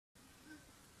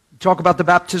talk about the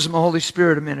baptism of the Holy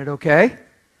Spirit a minute, okay?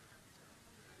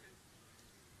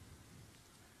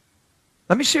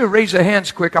 Let me see you raise your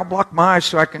hands quick. I'll block my eyes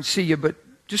so I can see you, but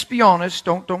just be honest.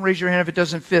 Don't raise your hand if it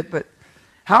doesn't fit. But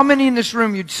how many in this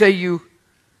room you'd say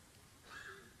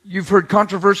you've heard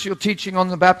controversial teaching on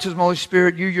the baptism of the Holy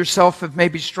Spirit? You yourself have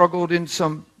maybe struggled in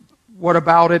some what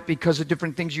about it because of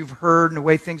different things you've heard and the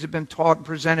way things have been taught and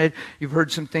presented. You've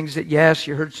heard some things that yes,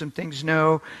 you heard some things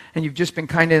no, and you've just been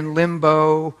kind of in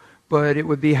limbo, but it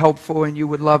would be helpful and you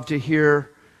would love to hear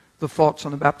the thoughts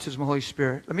on the baptism of the Holy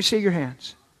Spirit. Let me see your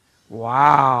hands.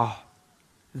 Wow,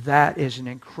 that is an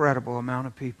incredible amount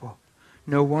of people.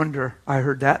 No wonder I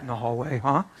heard that in the hallway,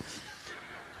 huh?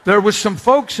 There was some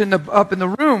folks up in the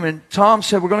room, and Tom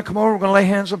said, we're going to come over, we're going to lay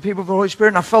hands on people with the Holy Spirit,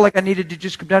 and I felt like I needed to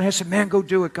just come down here. I said, man, go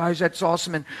do it, guys, that's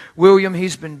awesome. And William,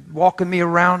 he's been walking me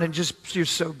around, and just, you're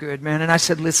so good, man. And I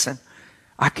said, listen,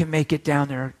 I can make it down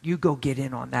there. You go get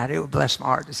in on that. It would bless my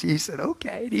heart to see. He said,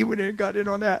 okay, and he went in and got in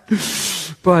on that.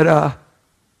 But,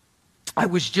 I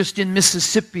was just in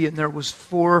Mississippi, and there was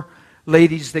 4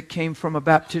 ladies that came from a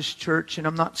Baptist church, and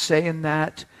I'm not saying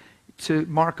that to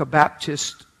mark a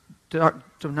Baptist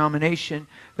denomination.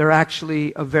 They're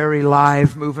actually a very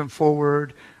live, moving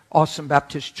forward, awesome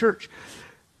Baptist church.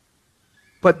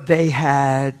 But they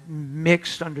had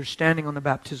mixed understanding on the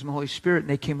baptism of the Holy Spirit, and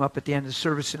they came up at the end of the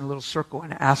service in a little circle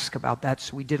and asked about that.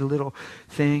 So we did a little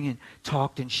thing and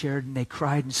talked and shared, and they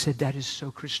cried and said, that is so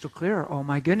crystal clear. Oh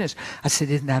my goodness. I said,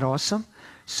 isn't that awesome?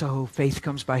 So faith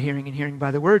comes by hearing and hearing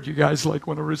by the word. You guys like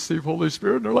want to receive Holy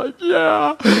Spirit? And they're like,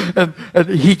 yeah. And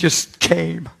he just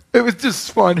came. It was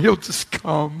just fun. He'll just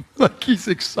come. Like he's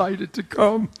excited to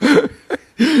come.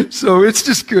 So it's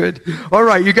just good. All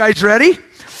right, you guys ready?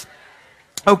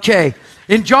 Okay,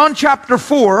 in John chapter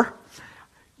 4,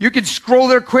 you can scroll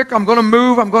there quick. I'm going to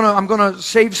move. I'm going to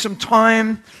save some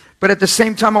time, but at the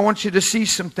same time, I want you to see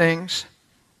some things.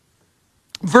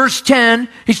 Verse 10,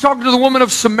 he's talking to the woman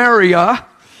of Samaria.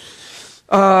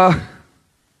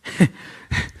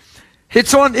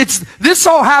 This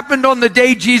all happened on the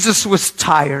day Jesus was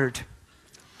tired.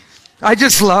 I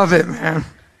just love it, man.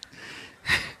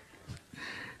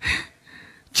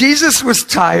 Jesus was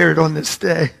tired on this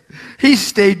day. He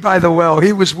stayed by the well.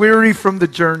 He was weary from the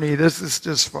journey. This is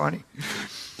just funny.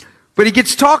 But he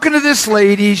gets talking to this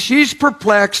lady. She's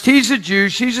perplexed. He's a Jew.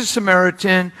 She's a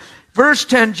Samaritan. Verse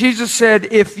 10, Jesus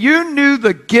said, if you knew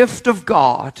the gift of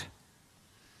God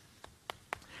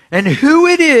and who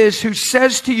it is who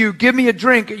says to you, give me a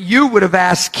drink, you would have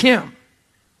asked him.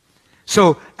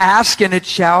 So ask and it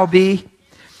shall be.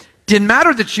 Didn't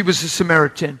matter that she was a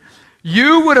Samaritan.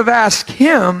 You would have asked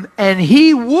him and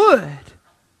he would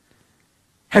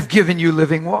have given you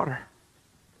living water.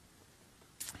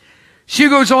 She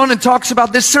goes on and talks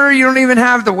about this. Sir, you don't even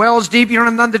have the wells deep. You don't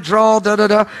have none to draw,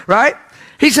 right?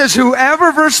 He says,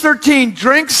 whoever, verse 13,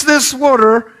 drinks this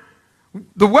water,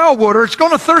 the well water, it's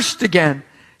going to thirst again.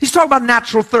 He's talking about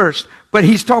natural thirst, but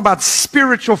he's talking about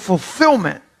spiritual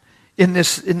fulfillment in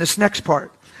this next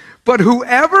part. But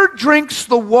whoever drinks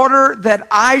the water that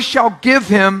I shall give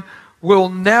him will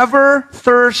never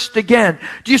thirst again.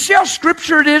 Do you see how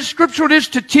scriptural it is? Scriptural it is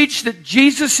to teach that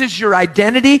Jesus is your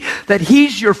identity, that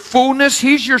he's your fullness,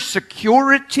 he's your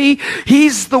security,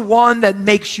 he's the one that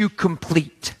makes you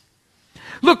complete.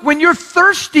 Look, when you're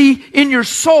thirsty in your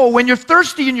soul, when you're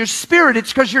thirsty in your spirit,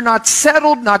 it's because you're not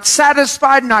settled, not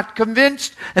satisfied, not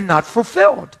convinced, and not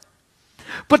fulfilled.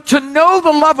 But to know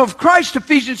the love of Christ,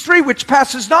 Ephesians 3, which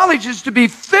passes knowledge, is to be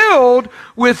filled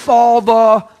with all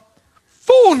the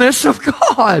fullness of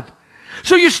God.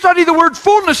 So you study the word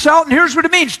fullness out, and here's what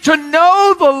it means. To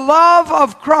know the love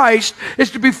of Christ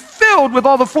is to be filled with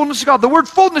all the fullness of God. The word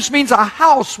fullness means a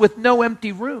house with no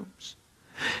empty rooms.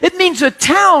 It means a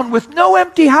town with no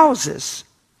empty houses.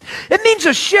 It means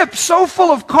a ship so full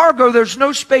of cargo there's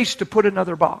no space to put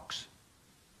another box.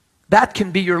 That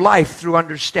can be your life through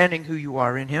understanding who you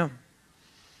are in Him.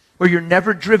 Where you're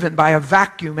never driven by a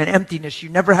vacuum and emptiness. You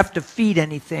never have to feed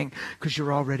anything because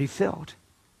you're already filled.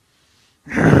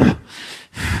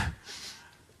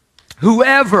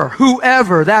 Whoever,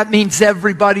 that means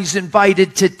everybody's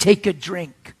invited to take a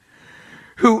drink.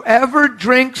 Whoever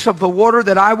drinks of the water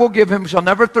that I will give him shall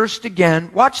never thirst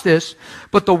again. Watch this.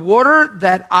 But the water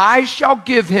that I shall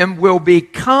give him will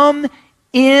become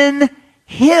in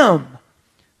him.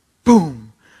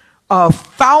 Boom. A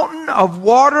fountain of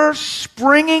water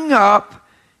springing up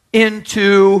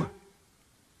into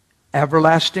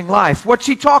everlasting life. What's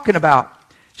he talking about?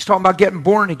 He's talking about getting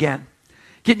born again.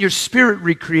 getting your spirit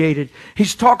recreated.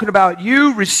 He's talking about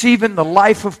you receiving the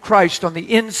life of Christ on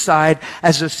the inside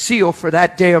as a seal for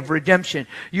that day of redemption.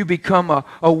 You become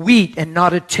a wheat and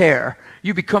not a tare.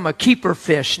 You become a keeper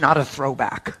fish, not a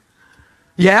throwback.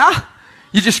 Yeah?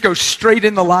 You just go straight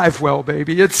in the live well,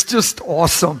 baby. It's just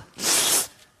awesome.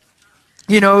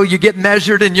 You know, you get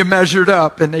measured and you measured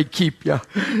up and they keep you,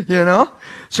 you know.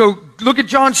 So look at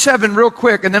John 7 real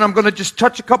quick, and then I'm going to just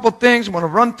touch a couple things. I'm going to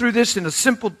run through this in a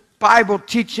simple Bible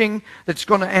teaching that's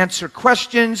going to answer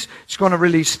questions. It's going to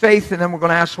release faith, and then we're going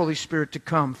to ask Holy Spirit to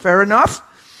come. Fair enough?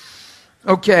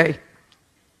 Okay.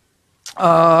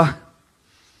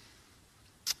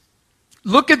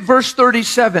 Look at verse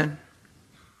 37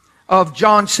 of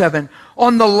John 7.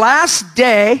 On the last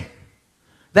day,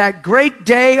 that great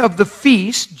day of the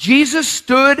feast, Jesus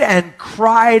stood and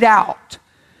cried out.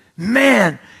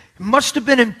 Man, it must have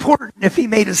been important if he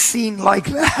made a scene like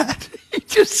that. He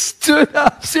just stood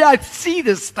up. See, I see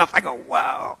this stuff. I go,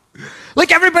 wow.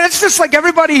 Like everybody, it's just like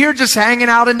everybody here just hanging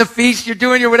out in the feast. You're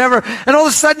doing your whatever. And all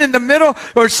of a sudden in the middle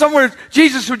or somewhere,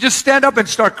 Jesus would just stand up and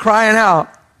start crying out.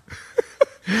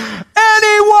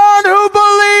 Anyone who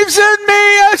believes in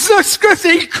me, as the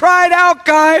scripture, he cried out,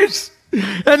 guys.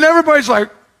 And everybody's like,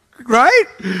 right?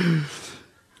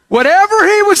 Whatever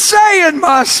he was saying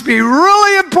must be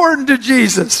really important to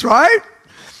Jesus, right?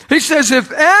 He says,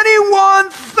 if anyone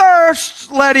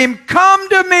thirsts, let him come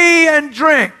to me and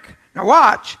drink. Now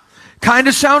watch. Kind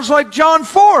of sounds like John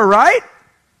 4, right?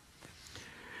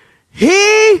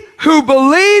 He who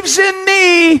believes in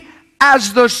me,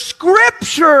 as the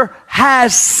scripture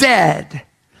has said.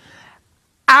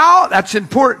 That's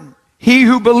important. He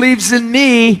who believes in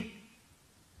me,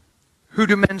 who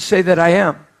do men say that I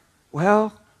am?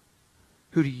 Well,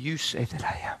 who do you say that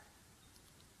I am?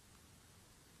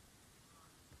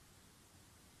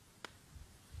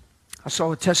 I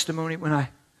saw a testimony when I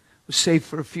was saved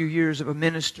for a few years of a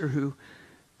minister who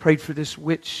prayed for this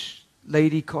witch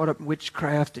lady caught up in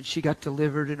witchcraft, and she got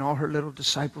delivered, and all her little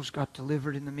disciples got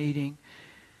delivered in the meeting.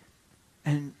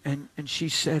 And she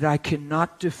said, I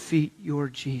cannot defeat your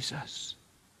Jesus,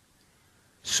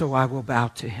 so I will bow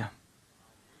to him.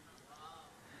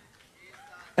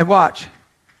 And watch.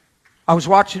 I was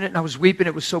watching it and I was weeping.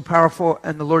 It was so powerful.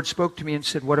 And the Lord spoke to me and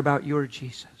said, what about your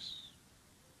Jesus?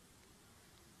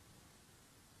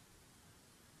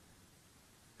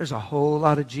 There's a whole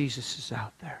lot of Jesuses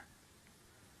out there.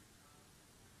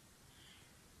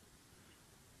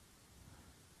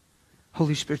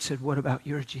 Holy Spirit said, what about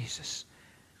your Jesus?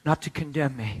 Not to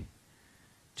condemn me,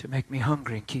 to make me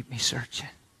hungry and keep me searching.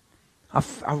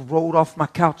 I rolled off my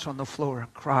couch on the floor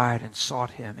and cried and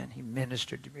sought him, and he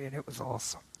ministered to me, and it was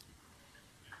awesome.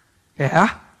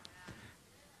 Yeah?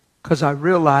 Because I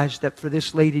realized that for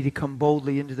this lady to come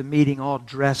boldly into the meeting all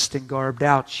dressed and garbed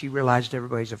out, she realized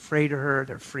everybody's afraid of her.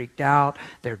 They're freaked out.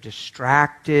 They're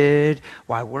distracted.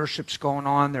 While worship's going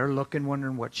on, they're looking,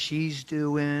 wondering what she's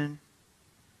doing.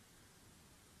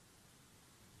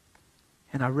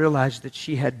 And I realized that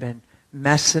she had been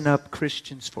messing up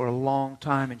Christians for a long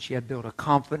time, and she had built a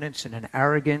confidence and an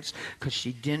arrogance because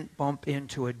she didn't bump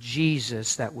into a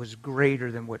Jesus that was greater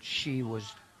than what she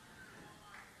was.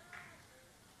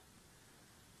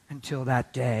 Until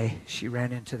that day, she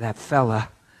ran into that fella,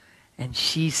 and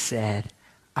she said,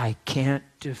 I can't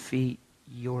defeat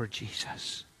your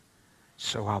Jesus,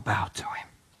 so I'll bow to him.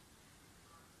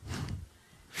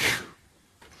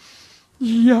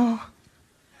 Yeah.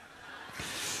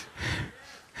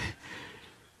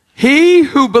 He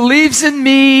who believes in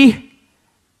me,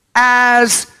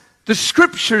 as the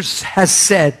scriptures has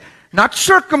said, not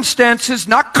circumstances,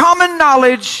 not common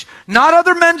knowledge, not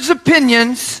other men's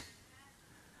opinions,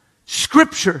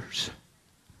 scriptures,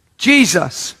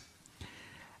 Jesus,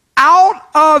 out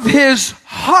of his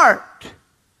heart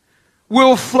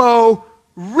will flow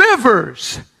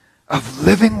rivers of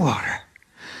living water.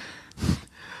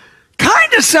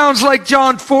 Kind of sounds like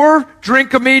John 4,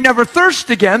 drink of me, never thirst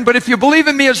again. But if you believe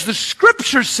in me, as the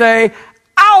scriptures say,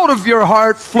 out of your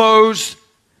heart flows.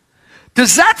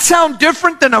 Does that sound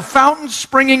different than a fountain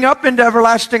springing up into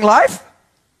everlasting life?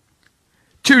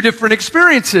 Two different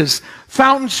experiences.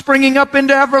 Fountain springing up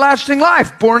into everlasting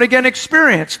life. Born again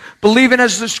experience. Believing,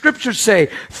 as the scriptures say,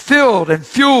 filled and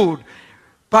fueled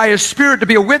by his Spirit to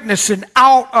be a witness, and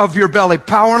out of your belly.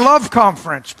 Power and Love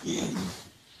Conference.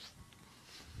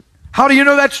 How do you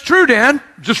know that's true, Dan?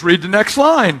 Just read the next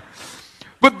line.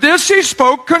 But this he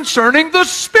spoke concerning the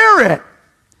Spirit,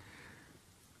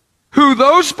 who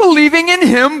those believing in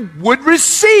him would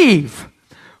receive.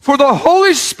 For the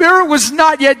Holy Spirit was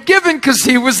not yet given because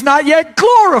he was not yet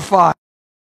glorified.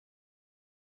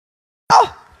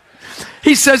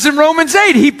 He says in Romans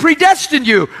 8, He predestined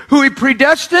you. Who He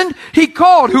predestined, He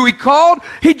called. Who He called,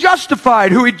 He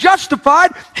justified. Who He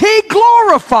justified, He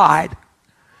glorified.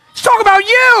 He's talking about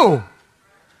you.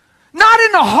 Not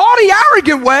in a haughty,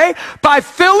 arrogant way, by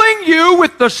filling you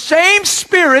with the same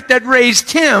Spirit that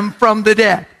raised Him from the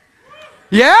dead.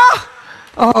 Yeah?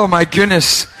 Oh my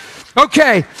goodness.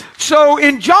 Okay, so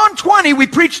in John 20, we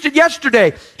preached it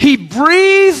yesterday. He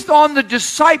breathed on the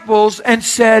disciples and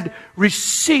said,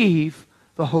 receive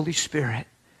the Holy Spirit.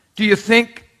 Do you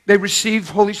think they received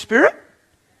Holy Spirit?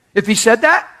 If He said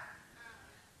that?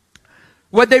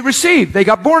 What they received? They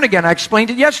got born again. I explained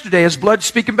it yesterday. His blood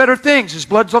speaking better things. His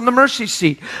blood's on the mercy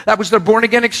seat. That was their born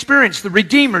again experience. The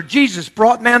Redeemer, Jesus,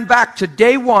 brought man back to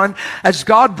day one as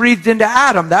God breathed into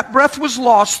Adam. That breath was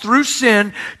lost through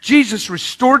sin. Jesus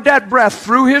restored that breath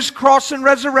through His cross and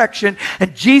resurrection.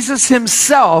 And Jesus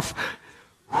Himself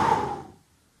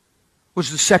was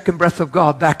the second breath of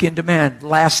God back into man.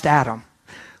 Last Adam.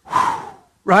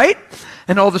 Right?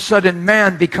 And all of a sudden,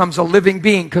 man becomes a living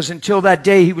being, because until that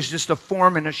day, he was just a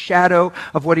form and a shadow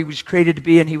of what he was created to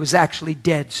be, and he was actually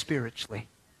dead spiritually.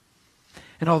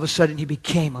 And all of a sudden, he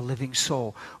became a living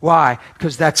soul. Why?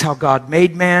 Because that's how God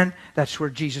made man. That's where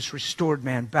Jesus restored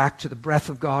man back to the breath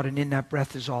of God, and in that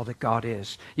breath is all that God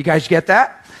is. You guys get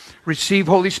that? Receive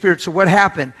Holy Spirit. So what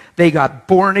happened? They got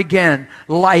born again.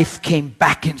 Life came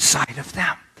back inside of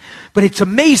them. But it's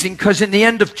amazing, because in the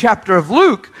end of chapter of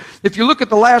Luke, if you look at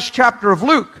the last chapter of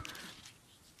Luke,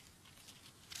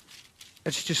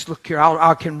 let's just look here.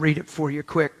 I can read it for you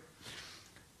quick.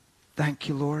 Thank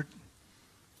you, Lord.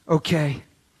 Okay.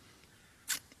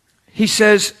 He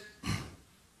says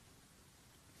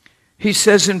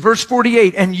in verse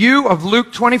 48, and you, of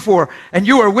Luke 24, and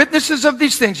you are witnesses of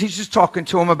these things. He's just talking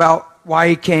to them about why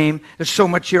He came. There's so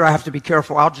much here, I have to be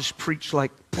careful. I'll just preach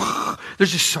like,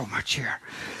 there's just so much here.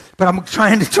 But I'm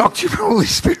trying to talk to you about the Holy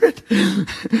Spirit,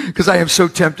 because I am so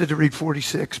tempted to read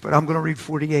 46, but I'm going to read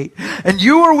 48. And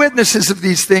you are witnesses of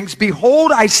these things.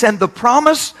 Behold, I send the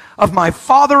promise of my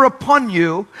Father upon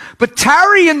you, but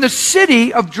tarry in the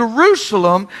city of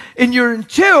Jerusalem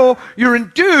until you're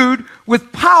endued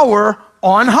with power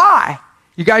on high.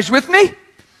 You guys with me?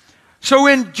 So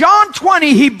in John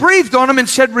 20, He breathed on them and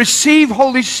said, receive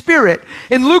Holy Spirit.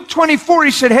 In Luke 24, He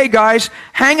said, hey guys,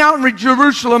 hang out in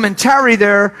Jerusalem and tarry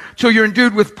there till you're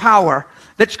endued with power.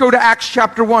 Let's go to Acts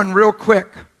chapter 1 real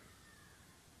quick.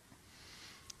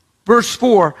 Verse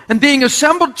 4, and being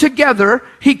assembled together,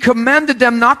 He commanded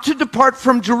them not to depart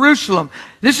from Jerusalem.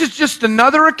 This is just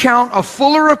another account, a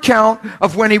fuller account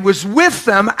of when He was with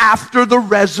them after the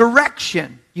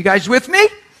resurrection. You guys with me?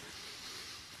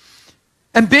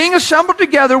 And being assembled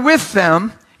together with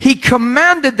them, He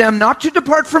commanded them not to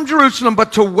depart from Jerusalem,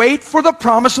 but to wait for the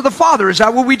promise of the Father. Is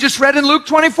that what we just read in Luke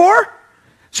 24?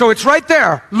 So it's right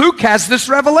there. Luke has this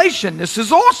revelation. This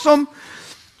is awesome.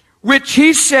 Which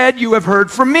He said, you have heard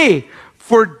from me.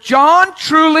 For John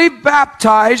truly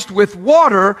baptized with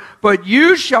water, but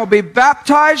you shall be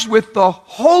baptized with the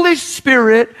Holy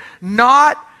Spirit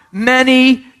not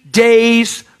many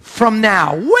days from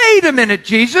now. Wait a minute,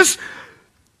 Jesus.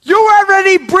 You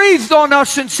already breathed on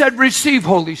us and said, receive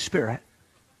Holy Spirit.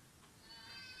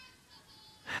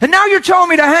 And now you're telling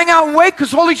me to hang out and wait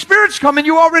because Holy Spirit's coming.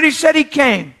 You already said He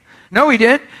came. No, He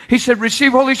didn't. He said,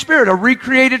 receive Holy Spirit, a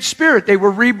recreated spirit. They were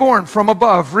reborn from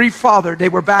above, refathered. They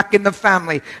were back in the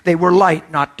family. They were light,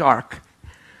 not dark.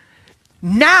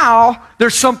 Now,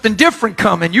 there's something different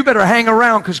coming. You better hang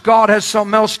around because God has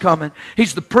something else coming.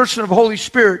 He's the person of Holy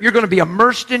Spirit. You're going to be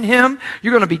immersed in Him. You're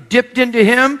going to be dipped into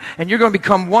Him. And you're going to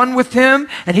become one with Him.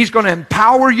 And He's going to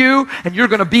empower you. And you're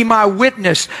going to be my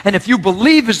witness. And if you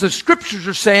believe, as the Scriptures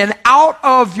are saying, out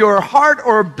of your heart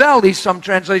or belly, some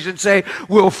translations say,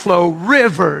 will flow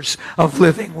rivers of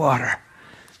living water.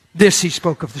 This He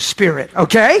spoke of the Spirit.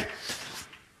 Okay?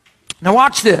 Now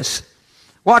watch this.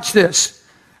 Watch this.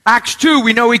 Acts 2,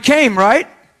 we know He came, right?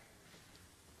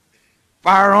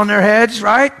 Fire on their heads,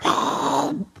 right?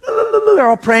 They're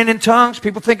all praying in tongues.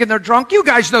 People thinking they're drunk. You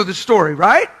guys know the story,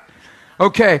 right?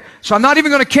 Okay, so I'm not even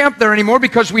going to camp there anymore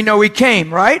because we know He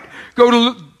came, right? Go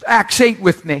to Acts 8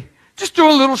 with me. Just do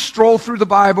a little stroll through the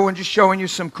Bible and just showing you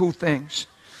some cool things.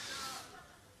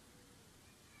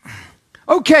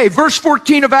 Okay, verse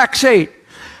 14 of Acts 8.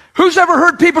 Who's ever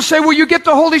heard people say, well, you get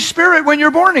the Holy Spirit when you're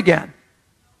born again?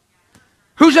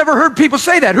 Who's ever heard people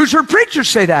say that? Who's heard preachers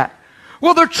say that?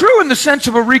 Well, they're true in the sense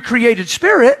of a recreated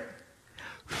spirit.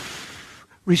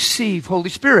 Receive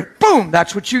Holy Spirit. Boom,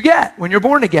 that's what you get when you're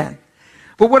born again.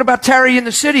 But what about tarry in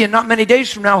the city? And not many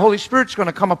days from now, Holy Spirit's going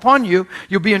to come upon you.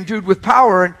 You'll be endued with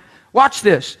power. And watch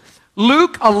this.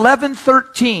 Luke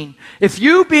 11:13. If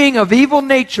you, being of evil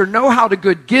nature, know how to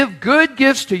give good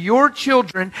gifts to your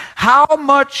children, how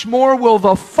much more will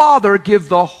the Father give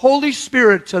the Holy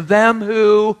Spirit to them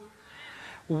who...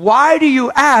 Why do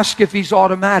you ask if He's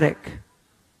automatic?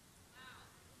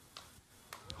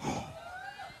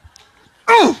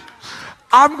 Oh,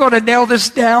 I'm going to nail this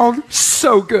down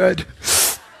so good.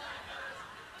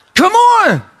 Come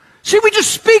on. See, we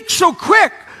just speak so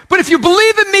quick. But if you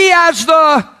believe in me as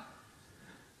the...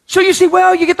 So you see,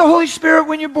 well, you get the Holy Spirit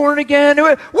when you're born again.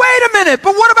 Wait a minute,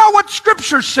 but what about what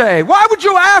Scriptures say? Why would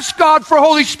you ask God for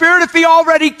Holy Spirit if He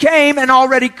already came and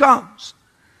already comes?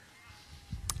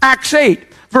 Acts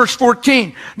 8, verse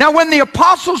 14. Now when the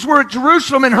apostles were at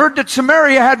Jerusalem and heard that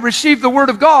Samaria had received the word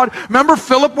of God, remember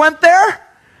Philip went there?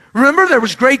 Remember, there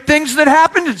was great things that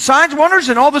happened and signs, wonders,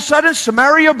 and all of a sudden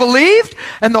Samaria believed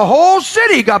and the whole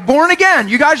city got born again.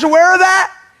 You guys aware of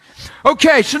that?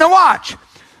 Okay, so now watch.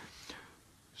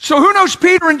 So who knows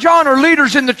Peter and John are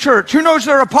leaders in the church? Who knows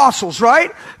they're apostles,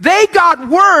 right? They got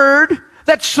word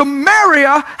that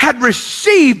Samaria had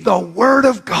received the word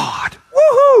of God.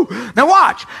 Woohoo! Now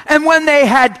watch. And when they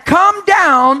had come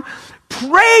down,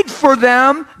 prayed for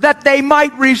them that they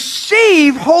might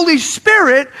receive Holy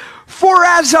Spirit, for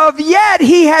as of yet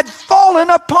He had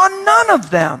fallen upon none of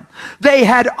them. They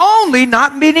had only,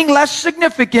 not meaning less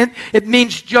significant, it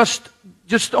means just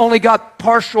only got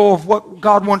partial of what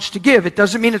God wants to give. It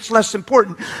doesn't mean it's less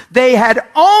important. They had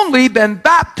only been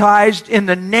baptized in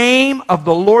the name of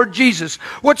the Lord Jesus.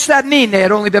 What's that mean? They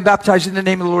had only been baptized in the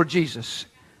name of the Lord Jesus.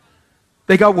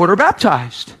 They got water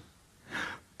baptized.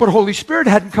 But Holy Spirit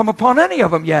hadn't come upon any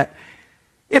of them yet.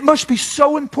 It must be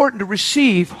so important to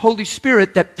receive Holy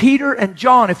Spirit that Peter and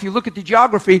John, if you look at the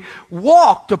geography,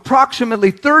 walked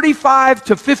approximately 35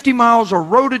 to 50 miles or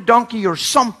rode a donkey or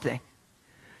something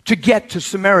to get to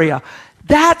Samaria.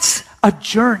 That's a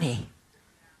journey.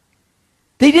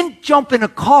 They didn't jump in a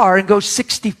car and go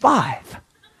 65.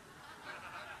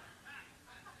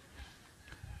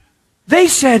 They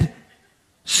said,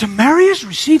 Samaria's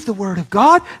received the word of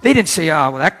God. They didn't say, oh,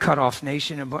 well, that cut-off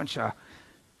nation, a bunch of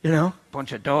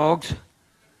dogs.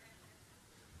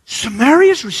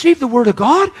 Samaria's received the word of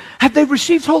God? Have they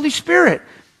received Holy Spirit?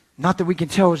 Not that we can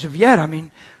tell as of yet. I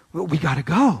mean, we got to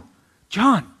go.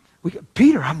 John,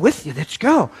 Peter, I'm with you. Let's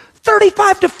go.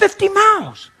 35 to 50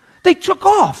 miles. They took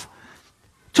off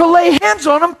to lay hands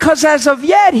on them because as of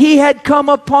yet He had come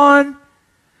upon.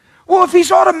 Well, if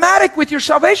He's automatic with your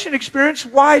salvation experience,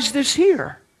 why is this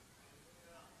here?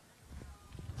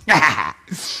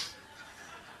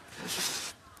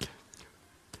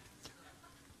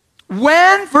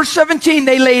 When, verse 17,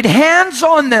 they laid hands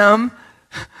on them,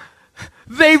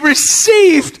 they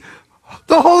received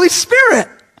the Holy Spirit.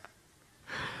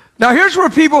 Now here's where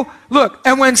people, look,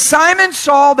 and when Simon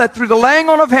saw that through the laying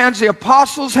on of hands, the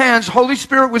apostles' hands, Holy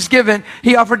Spirit was given,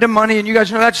 he offered them money, and you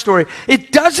guys know that story.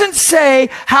 It doesn't say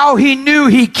how he knew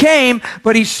he came,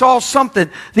 but he saw something.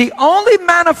 The only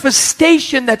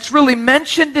manifestation that's really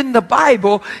mentioned in the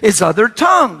Bible is other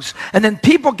tongues. And then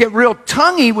people get real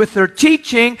tonguey with their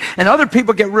teaching, and other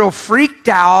people get real freaked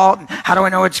out. How do I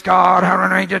know it's God? How do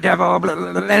I know the devil? Blah,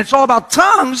 blah, blah. And it's all about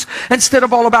tongues instead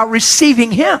of all about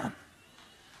receiving Him.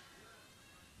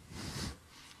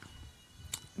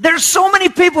 There's so many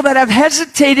people that have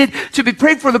hesitated to be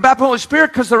prayed for the baptism of the Holy Spirit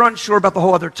because they're unsure about the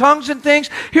whole other tongues and things.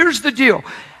 Here's the deal.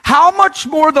 How much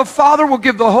more the Father will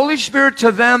give the Holy Spirit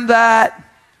to them that...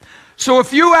 So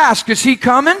if you ask, is He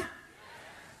coming?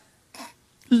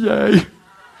 Yay.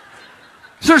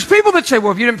 So there's people that say,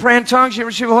 well, if you didn't pray in tongues, you didn't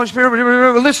receive the Holy Spirit.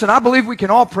 Well, listen, I believe we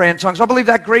can all pray in tongues. I believe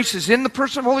that grace is in the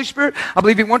person of the Holy Spirit. I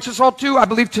believe He wants us all to. I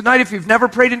believe tonight, if you've never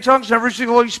prayed in tongues, never received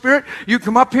the Holy Spirit, you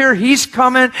come up here, He's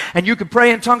coming, and you can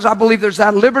pray in tongues. I believe there's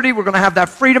that liberty. We're going to have that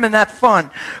freedom and that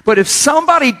fun. But if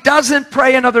somebody doesn't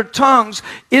pray in other tongues,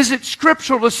 is it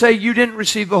scriptural to say you didn't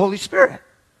receive the Holy Spirit?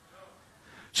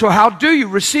 So how do you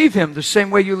receive Him? The same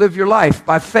way you live your life,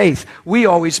 by faith. We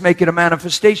always make it a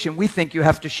manifestation. We think you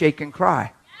have to shake and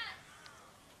cry.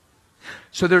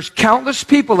 So there's countless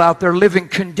people out there living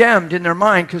condemned in their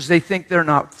mind because they think they're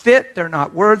not fit, they're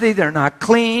not worthy, they're not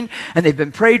clean, and they've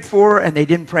been prayed for and they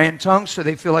didn't pray in tongues, so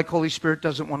they feel like Holy Spirit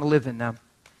doesn't want to live in them.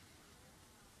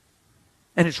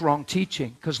 And it's wrong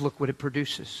teaching because look what it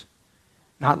produces.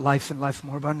 Not life and life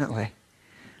more abundantly.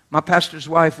 My pastor's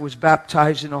wife was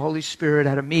baptized in the Holy Spirit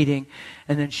at a meeting,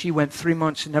 and then she went 3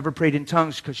 months and never prayed in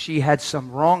tongues because she had some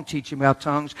wrong teaching about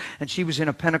tongues, and she was in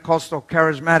a Pentecostal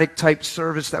charismatic type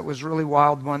service that was really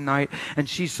wild one night, and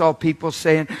she saw people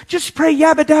saying, just pray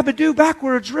yabba dabba do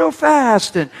backwards real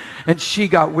fast, and she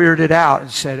got weirded out and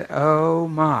said, oh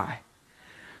my.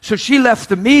 So she left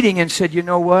the meeting and said, you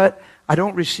know what? I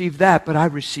don't receive that, but I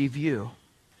receive you.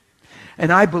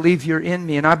 And I believe you're in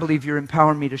me, and I believe you're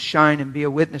empowering me to shine and be a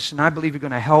witness, and I believe you're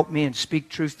going to help me and speak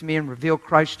truth to me and reveal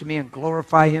Christ to me and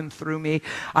glorify Him through me.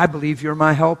 I believe you're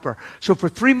my helper. So for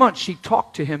 3 months, she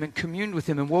talked to him and communed with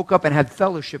him and woke up and had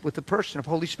fellowship with the person of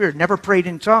Holy Spirit. Never prayed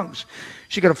in tongues.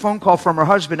 She got a phone call from her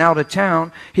husband out of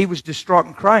town. He was distraught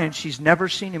and crying. She's never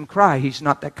seen him cry. He's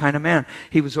not that kind of man.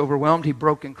 He was overwhelmed. He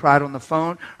broke and cried on the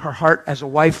phone. Her heart as a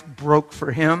wife broke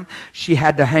for him. She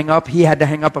had to hang up. He had to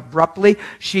hang up abruptly.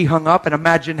 She hung up, and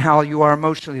imagine how you are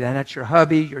emotionally then. That's your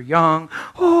hubby. You're young.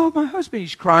 Oh, my husband,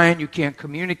 he's crying. You can't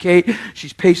communicate.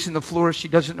 She's pacing the floor. She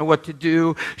doesn't know what to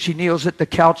do. She kneels at the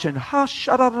couch and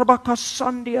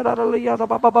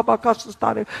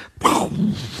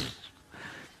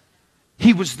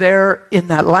he was there, in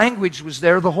that language, was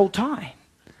there the whole time.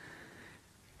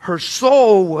 Her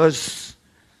soul was,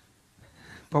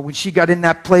 but when she got in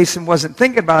that place and wasn't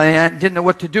thinking about it and didn't know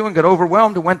what to do and got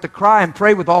overwhelmed and went to cry and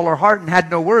pray with all her heart and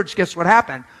had no words, guess what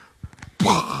happened?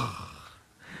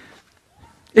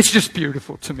 It's just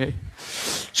beautiful to me.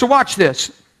 So watch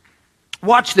this.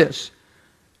 Watch this.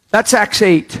 That's Acts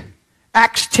 8.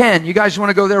 Acts 10. You guys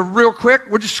want to go there real quick?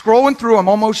 We're just scrolling through. I'm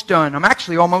almost done. I'm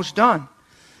actually almost done.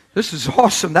 This is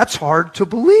awesome. That's hard to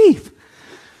believe.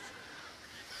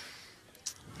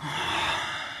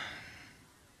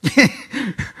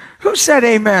 Who said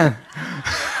amen?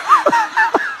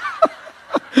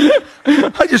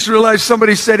 I just realized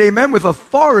somebody said amen with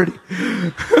authority.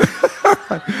 They're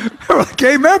like,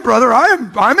 amen, brother.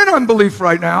 I'm in unbelief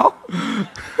right now.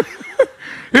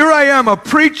 Here I am, a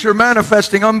preacher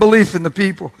manifesting unbelief in the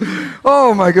people.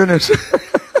 Oh, my goodness.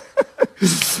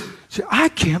 I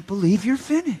can't believe you're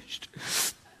finished.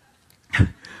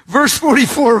 Verse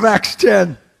 44 of Acts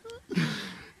 10.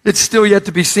 It's still yet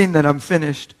to be seen that I'm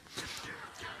finished.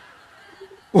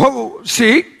 Well,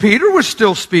 see, Peter was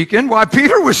still speaking. Why,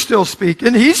 Peter was still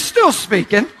speaking. He's still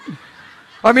speaking.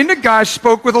 I mean, the guy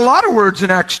spoke with a lot of words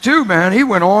in Acts 2, man. He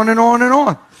went on and on and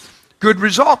on. Good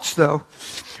results, though.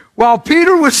 While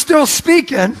Peter was still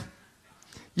speaking,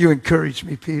 you encouraged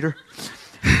me, Peter.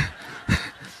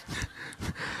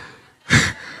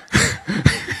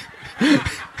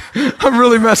 I'm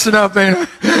really messing up, ain't I?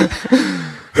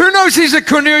 Who knows he's at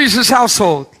Cornelius'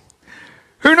 household?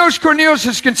 Who knows Cornelius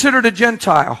is considered a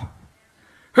Gentile?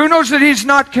 Who knows that he's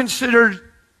not considered,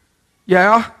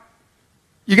 yeah?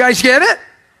 You guys get it?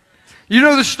 You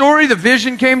know the story? The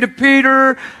vision came to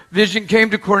Peter, vision came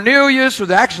to Cornelius,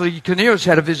 or actually Cornelius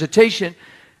had a visitation,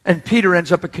 and Peter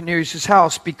ends up at Cornelius'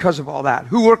 house because of all that.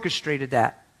 Who orchestrated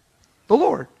that? The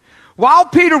Lord. While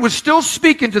Peter was still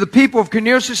speaking to the people of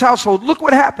Cornelius' household, look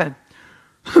what happened.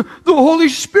 The Holy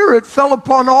Spirit fell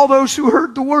upon all those who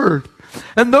heard the word.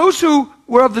 And those who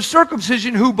were of the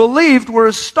circumcision who believed were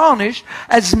astonished,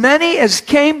 as many as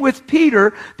came with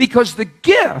Peter, because the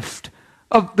gift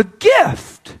of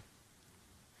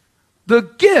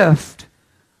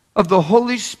the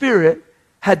Holy Spirit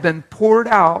had been poured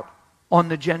out on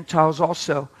the Gentiles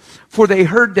also. For they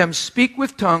heard them speak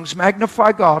with tongues,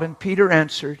 magnify God, and Peter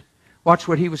answered. Watch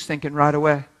what he was thinking right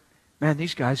away. Man,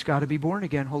 these guys got to be born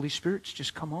again. Holy Spirit's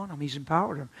just come on them. He's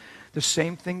empowered them. The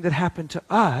same thing that happened to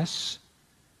us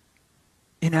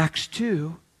in Acts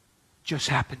 2 just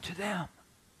happened to them.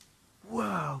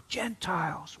 Whoa,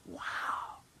 Gentiles. Wow.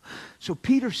 So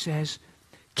Peter says,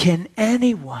 can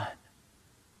anyone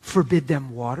forbid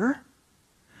them water,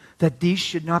 that these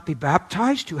should not be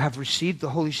baptized who have received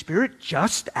the Holy Spirit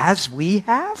just as we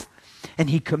have?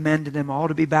 And he commanded them all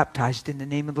to be baptized in the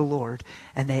name of the Lord.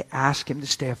 And they asked him to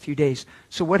stay a few days.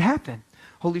 So what happened?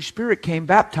 Holy Spirit came,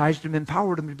 baptized him,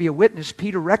 empowered him to be a witness.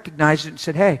 Peter recognized it and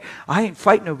said, hey, I ain't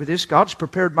fighting over this. God's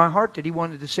prepared my heart that he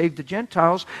wanted to save the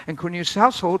Gentiles and Cornelius'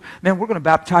 household. Man, we're going to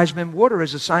baptize them in water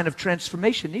as a sign of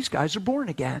transformation. These guys are born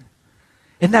again.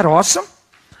 Isn't that awesome?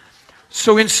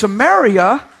 So in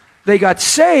Samaria, they got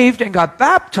saved and got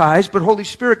baptized, but Holy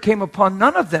Spirit came upon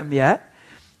none of them yet.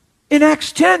 In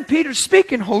Acts 10, Peter's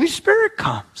speaking, Holy Spirit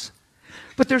comes.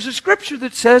 But there's a scripture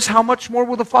that says, how much more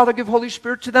will the Father give Holy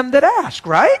Spirit to them that ask,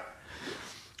 right?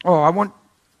 Oh,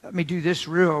 let me do this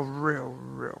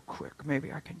real quick.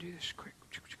 Maybe I can do this quick.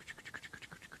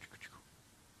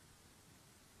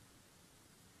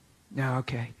 No,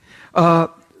 okay.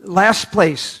 Last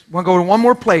place. Want to go to one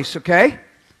more place, okay?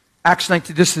 Acts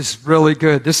 19. This is really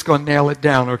good. This is going to nail it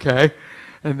down, okay?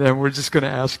 And then we're just going to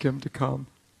ask him to come.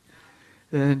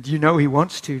 And you know he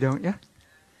wants to, don't you?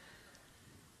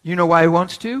 You know why he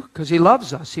wants to? Because he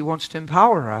loves us. He wants to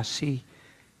empower us. He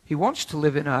wants to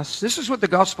live in us. This is what the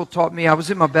gospel taught me. I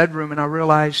was in my bedroom and I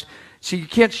realized, see, you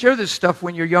can't share this stuff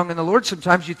when you're young in the Lord.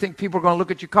 Sometimes you think people are going to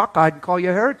look at you cockeyed and call you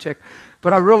a heretic.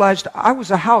 But I realized I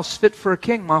was a house fit for a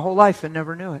king my whole life and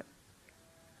never knew it.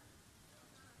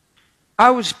 I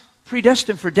was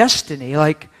predestined for destiny.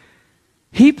 Like,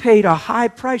 He paid a high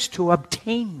price to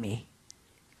obtain me.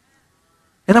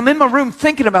 And I'm in my room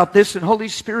thinking about this, and Holy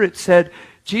Spirit said,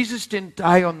 Jesus didn't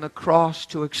die on the cross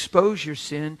to expose your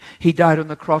sin. He died on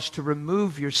the cross to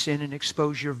remove your sin and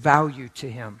expose your value to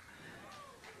Him.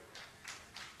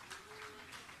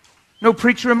 No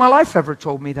preacher in my life ever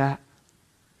told me that.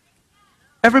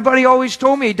 Everybody always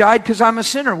told me He died because I'm a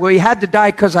sinner. Well, He had to die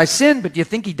because I sinned, but do you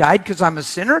think He died because I'm a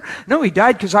sinner? No, He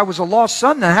died because I was a lost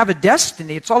son and I have a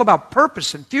destiny. It's all about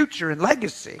purpose and future and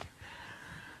legacy.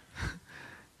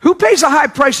 Who pays a high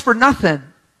price for nothing?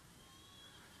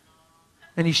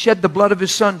 And He shed the blood of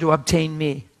His Son to obtain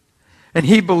me. And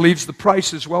He believes the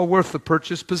price is well worth the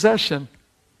purchased possession.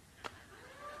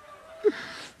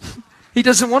 He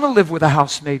doesn't want to live with a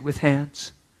house made with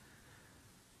hands.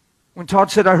 When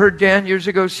Todd said, I heard Dan years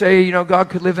ago say, God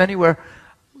could live anywhere.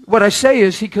 What I say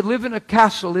is He could live in a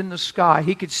castle in the sky.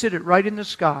 He could sit it right in the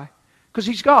sky. Because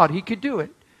He's God. He could do it.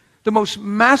 The most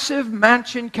massive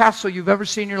mansion castle you've ever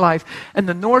seen in your life. And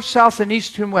the north, south, and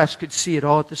east and west could see it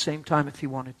all at the same time if He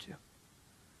wanted to.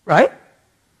 Right?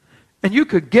 And you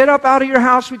could get up out of your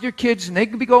house with your kids and they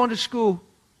could be going to school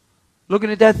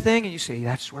looking at that thing and you say,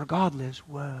 that's where God lives.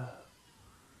 Whoa.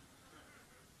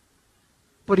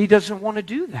 But He doesn't want to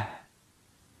do that.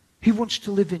 He wants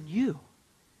to live in you.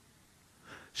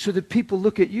 So that people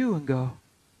look at you and go,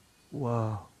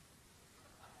 whoa.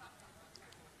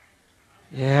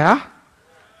 Yeah?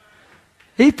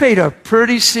 He paid a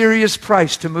pretty serious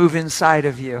price to move inside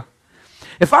of you.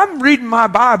 If I'm reading my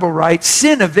Bible right,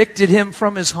 sin evicted Him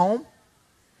from His home.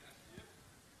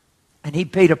 And He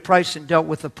paid a price and dealt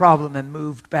with the problem and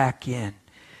moved back in.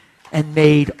 And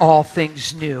made all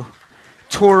things new.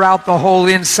 Tore out the whole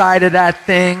inside of that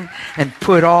thing and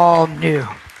put all new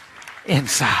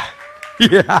inside.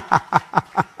 Yeah.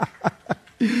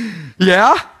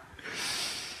 Yeah?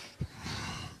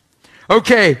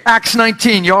 Okay, Acts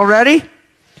 19. You all ready?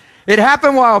 It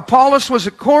happened while Apollos was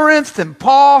at Corinth, and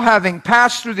Paul, having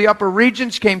passed through the upper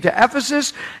regions, came to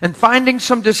Ephesus and finding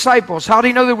some disciples. How do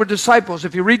you know they were disciples?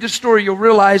 If you read the story, you'll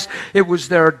realize it was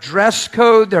their dress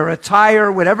code, their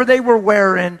attire, whatever they were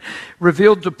wearing,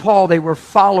 revealed to Paul they were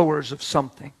followers of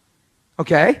something.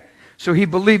 Okay? So he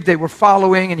believed they were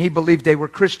following, and he believed they were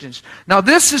Christians. Now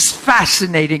this is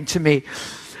fascinating to me.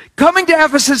 Coming to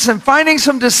Ephesus and finding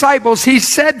some disciples, he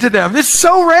said to them, this is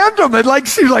so random.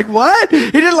 He's like, what?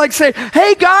 He didn't say,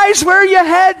 hey guys, where are you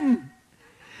heading?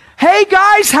 Hey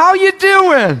guys, how you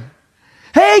doing?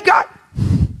 Hey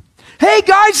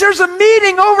guys, there's a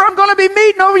meeting over. I'm going to be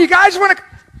meeting over. You guys want to?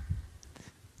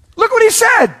 Look what he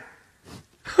said.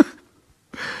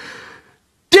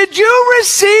 Did you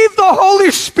receive the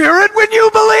Holy Spirit when you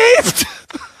believed?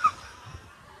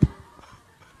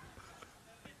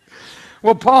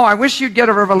 Well, Paul, I wish you'd get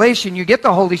a revelation. You get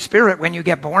the Holy Spirit when you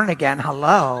get born again.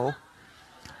 Hello.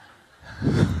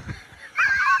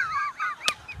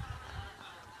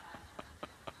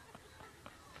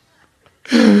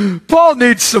 Paul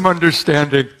needs some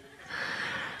understanding.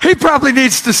 He probably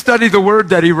needs to study the word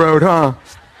that he wrote, huh?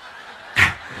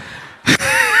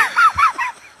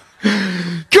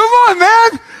 Come on,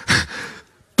 man.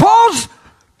 Paul's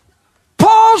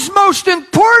most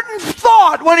important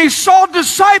thought when he saw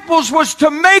disciples was to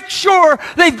make sure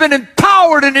they've been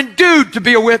empowered and endued to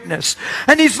be a witness.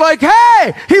 And he's like,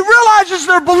 hey, he realizes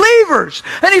they're believers.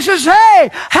 And he says, hey,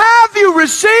 have you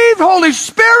received Holy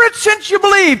Spirit since you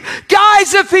believe?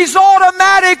 Guys, if he's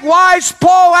automatic, why is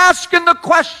Paul asking the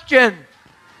question?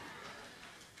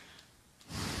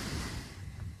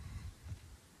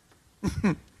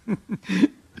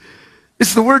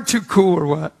 Is the word too cool or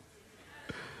what?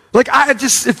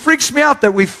 It freaks me out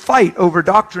that we fight over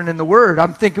doctrine in the Word.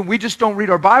 I'm thinking we just don't read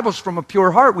our Bibles from a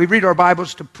pure heart. We read our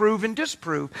Bibles to prove and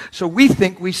disprove. So we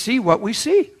think we see what we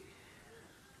see.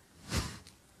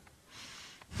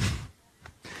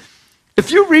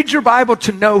 If you read your Bible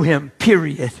to know Him,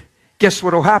 period, guess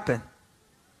what will happen?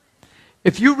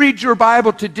 If you read your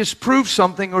Bible to disprove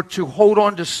something or to hold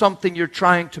on to something you're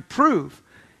trying to prove,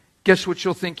 guess what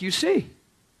you'll think you see?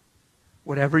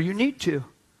 Whatever you need to.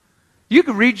 You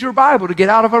can read your Bible to get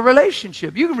out of a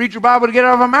relationship. You can read your Bible to get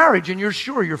out of a marriage, and you're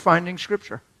sure you're finding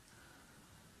Scripture.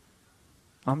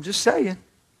 I'm just saying.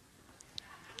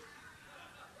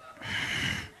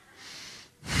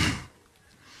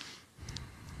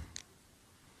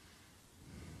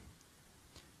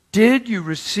 Did you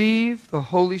receive the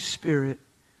Holy Spirit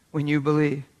when you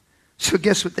believe? So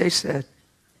guess what they said?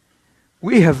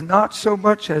 We have not so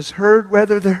much as heard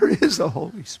whether there is a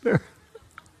Holy Spirit.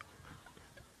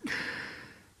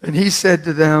 And he said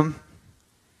to them,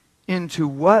 into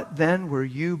what then were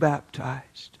you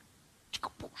baptized?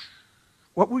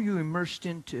 What were you immersed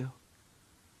into?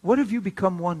 What have you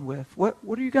become one with? What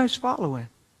are you guys following?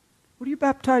 What are you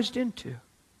baptized into?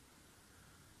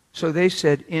 So they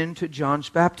said, into John's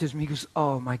baptism. He goes,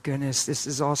 oh my goodness, this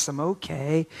is awesome.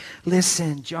 Okay,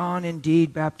 listen, John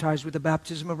indeed baptized with the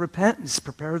baptism of repentance.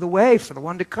 Prepare the way for the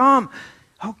one to come.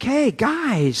 Okay,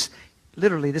 guys.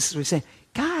 Literally, this is what he's saying.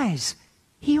 Guys,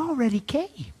 he already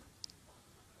came.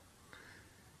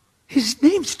 His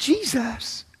name's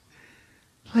Jesus.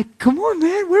 Like, come on,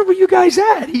 man, where were you guys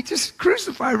at? He just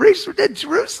crucified, raised from dead in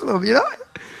Jerusalem, you know?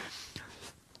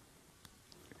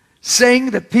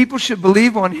 Saying that people should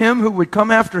believe on him who would come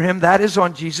after him, that is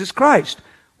on Jesus Christ.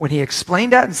 When he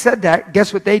explained that and said that,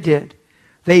 guess what they did?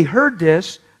 They heard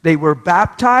this. They were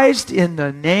baptized in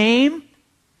the name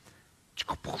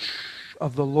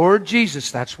of the Lord Jesus.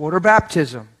 That's water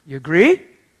baptism. You agree?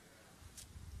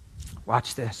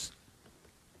 Watch this.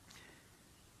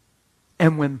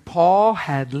 And when Paul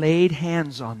had laid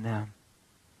hands on them,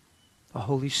 the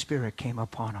Holy Spirit came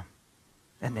upon them,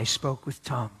 and they spoke with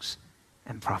tongues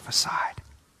and prophesied.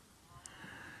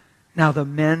 Now the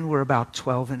men were about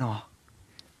 12 in all.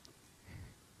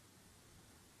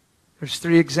 There's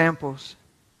 3 examples.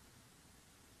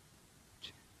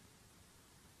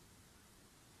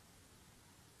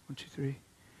 One, two, three.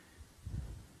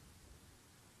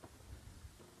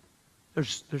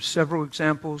 There's several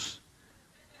examples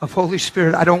of Holy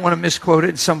Spirit. I don't want to misquote it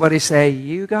and somebody say,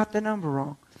 you got the number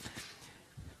wrong.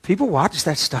 People watch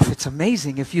that stuff. It's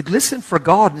amazing. If you'd listen for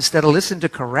God instead of listen to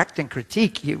correct and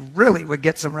critique, you really would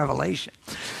get some revelation.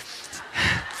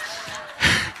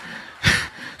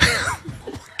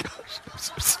 Oh my gosh, I'm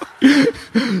so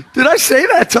sorry. Did I say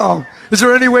that, Tom? Is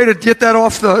there any way to get that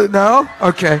off the... No?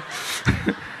 Okay.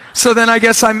 So then I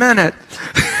guess I meant it.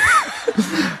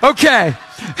 Okay.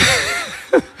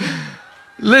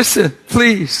 Listen,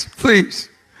 please, please.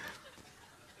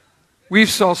 We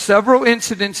saw several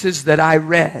incidences that I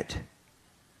read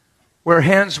where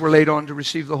hands were laid on to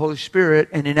receive the Holy Spirit,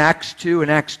 and in Acts 2 and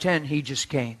Acts 10, he just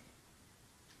came.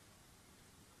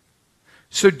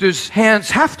 So does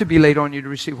hands have to be laid on you to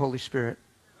receive Holy Spirit?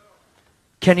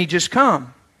 Can he just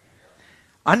come?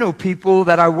 I know people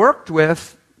that I worked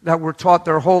with that were taught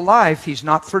their whole life, he's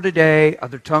not for today,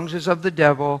 other tongues is of the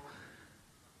devil,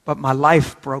 but my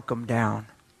life broke them down.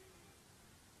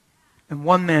 And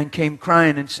one man came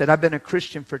crying and said, I've been a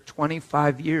Christian for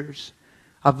 25 years.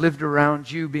 I've lived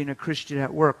around you being a Christian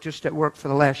at work, just at work for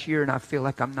the last year, and I feel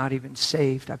like I'm not even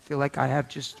saved. I feel like I have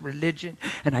just religion,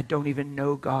 and I don't even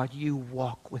know God. You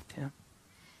walk with him.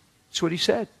 That's what he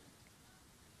said.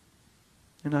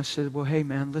 And I said, well, hey,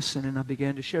 man, listen. And I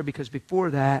began to share, because before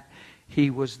that, he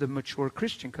was the mature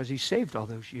Christian because he saved all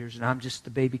those years. And I'm just the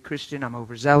baby Christian. I'm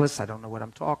overzealous. I don't know what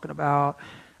I'm talking about.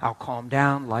 I'll calm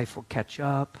down. Life will catch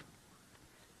up.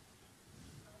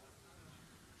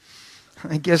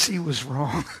 I guess he was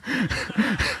wrong.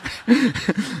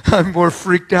 I'm more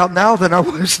freaked out now than I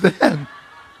was then.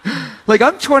 Like,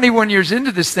 I'm 21 years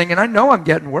into this thing, and I know I'm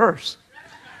getting worse.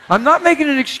 I'm not making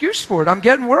an excuse for it. I'm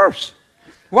getting worse.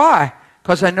 Why?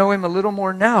 Because I know him a little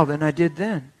more now than I did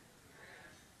then.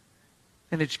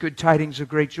 And it's good tidings of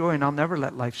great joy, and I'll never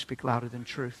let life speak louder than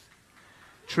truth.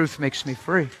 Truth makes me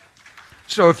free.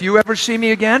 So if you ever see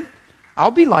me again, I'll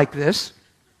be like this.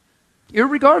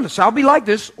 Irregardless, I'll be like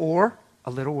this or a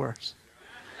little worse.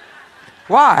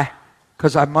 Why?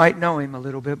 Because I might know him a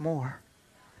little bit more.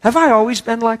 Have I always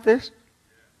been like this?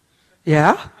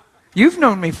 Yeah? You've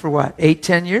known me for what, 8,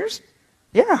 10 years?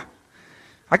 Yeah.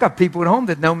 I got people at home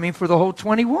that know me for the whole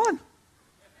 21.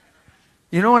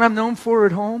 You know what I'm known for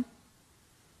at home?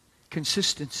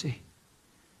 Consistency.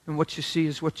 And what you see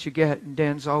is what you get. And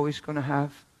Dan's always going to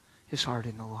have his heart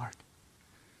in the Lord.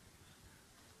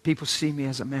 People see me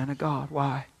as a man of God.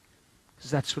 Why?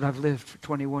 Because that's what I've lived for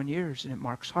 21 years, and it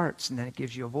marks hearts, and then it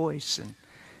gives you a voice, and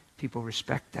people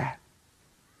respect that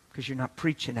because you're not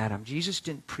preaching at them. Jesus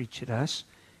didn't preach at us.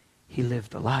 He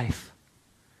lived the life.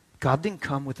 God didn't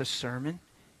come with a sermon.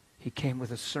 He came with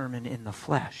a sermon in the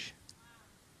flesh.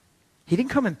 He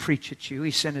didn't come and preach at you. He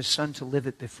sent his son to live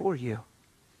it before you.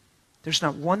 There's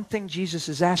not one thing Jesus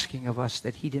is asking of us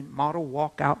that he didn't model,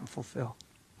 walk out, and fulfill.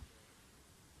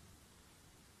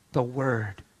 The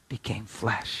Word became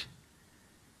flesh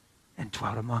and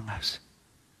dwelt among us.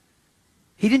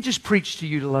 He didn't just preach to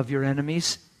you to love your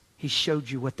enemies. He showed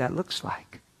you what that looks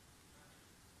like.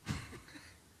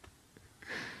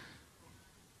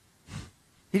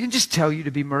 He didn't just tell you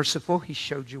to be merciful. He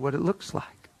showed you what it looks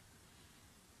like.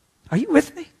 Are you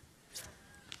with me?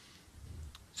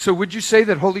 So would you say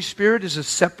that Holy Spirit is a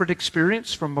separate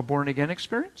experience from a born-again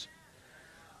experience?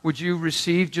 Would you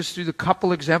receive, just through the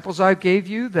couple examples I gave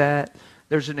you, that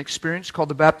there's an experience called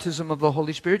the baptism of the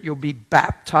Holy Spirit? You'll be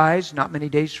baptized not many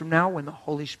days from now when the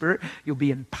Holy Spirit, you'll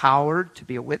be empowered to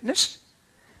be a witness.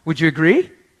 Would you agree?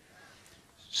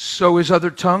 So is other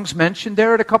tongues mentioned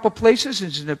there at a couple places?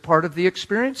 Isn't it part of the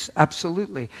experience?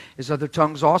 Absolutely. Is other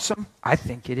tongues awesome? I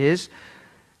think it is.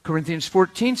 Corinthians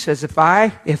 14 says, if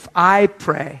I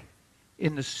pray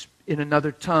in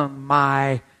another tongue,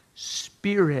 my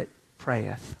spirit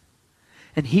prayeth.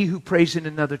 And he who prays in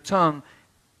another tongue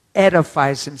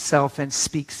edifies himself and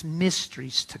speaks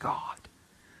mysteries to God.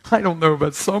 I don't know,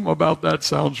 but some about that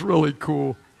sounds really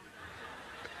cool.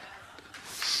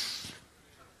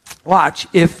 Watch.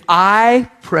 If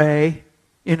I pray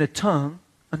in a tongue,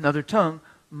 another tongue,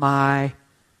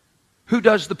 who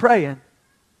does the praying?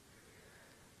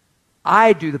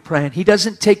 I do the praying. He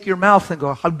doesn't take your mouth and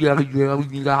go, if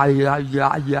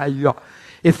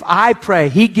I pray,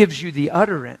 he gives you the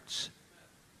utterance.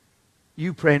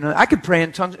 You pray. I could pray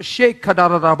in tongues.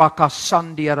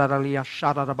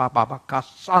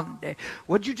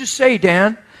 What'd you just say,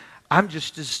 Dan? I'm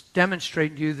just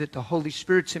demonstrating to you that the Holy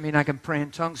Spirit's in me and I can pray in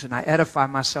tongues and I edify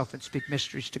myself and speak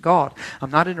mysteries to God.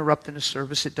 I'm not interrupting a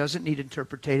service. It doesn't need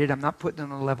interpreted. I'm not putting it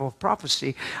on a level of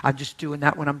prophecy. I'm just doing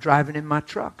that when I'm driving in my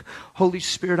truck. Holy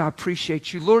Spirit, I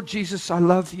appreciate you. Lord Jesus, I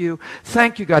love you.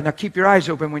 Thank you, God. Now keep your eyes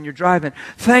open when you're driving.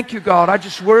 Thank you, God. I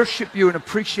just worship you and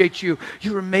appreciate you.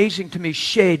 You're amazing to me.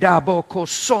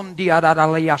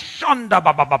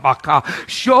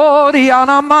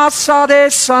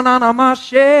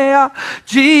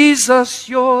 Jesus,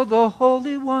 you're the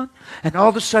Holy One. And all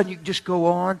of a sudden you can just go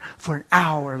on for an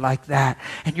hour like that.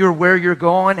 And you're where you're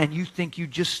going and you think you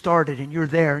just started and you're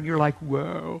there and you're like,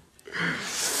 whoa.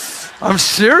 I'm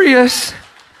serious.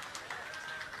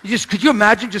 Could you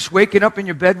imagine just waking up in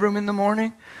your bedroom in the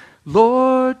morning?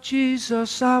 Lord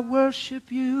Jesus, I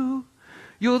worship you.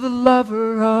 You're the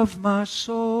lover of my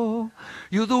soul.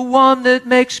 You're the one that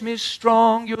makes me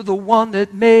strong. You're the one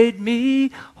that made me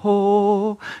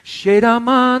whole.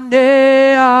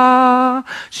 Shedamandea,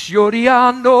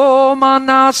 Shioriano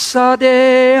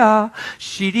manasadea,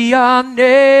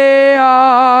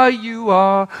 Shidiandea, you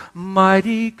are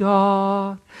mighty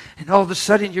God. And all of a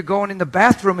sudden you're going in the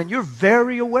bathroom and you're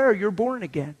very aware you're born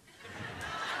again.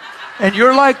 And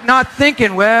you're like not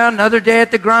thinking, well, another day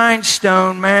at the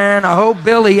grindstone, man. I hope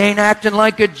Billy ain't acting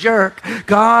like a jerk.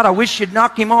 God, I wish you'd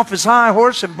knock him off his high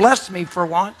horse and bless me for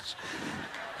once.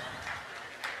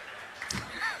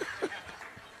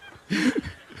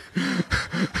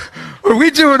 Are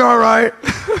we doing all right?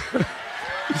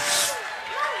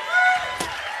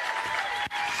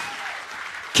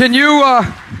 Can you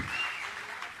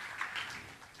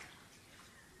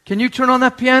turn on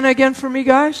that piano again for me,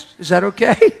 guys? Is that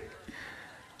okay?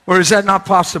 Or is that not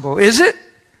possible? Is it?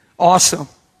 Awesome.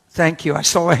 Thank you. I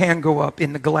saw a hand go up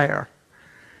in the glare.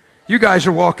 You guys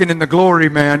are walking in the glory,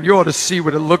 man. You ought to see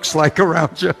what it looks like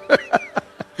around you.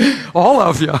 All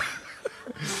of you.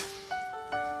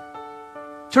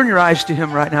 Turn your eyes to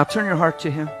Him right now. Turn your heart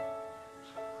to Him.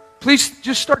 Please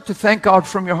just start to thank God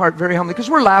from your heart very humbly. Because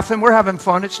we're laughing. We're having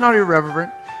fun. It's not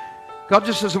irreverent. God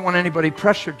just doesn't want anybody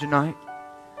pressured tonight.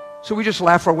 So we just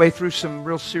laugh our way through some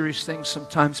real serious things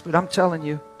sometimes. But I'm telling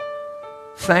you,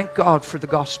 thank God for the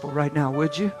gospel right now,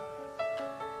 would you?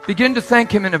 Begin to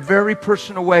thank Him in a very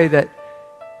personal way that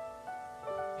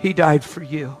He died for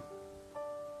you.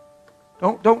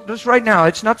 Don't, just right now,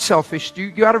 it's not selfish.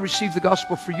 You got to receive the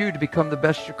gospel for you to become the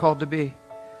best you're called to be.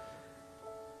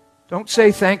 Don't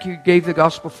say thank you, gave the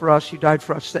gospel for us, you died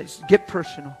for us. Get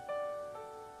personal.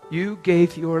 You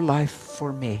gave your life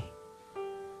for me.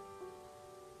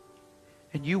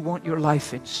 And you want your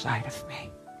life inside of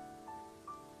me.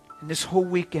 And this whole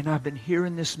weekend I've been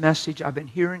hearing this message. I've been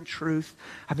hearing truth.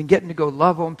 I've been getting to go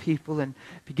love on people and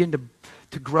begin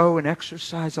to grow and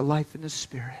exercise a life in the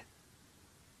Spirit.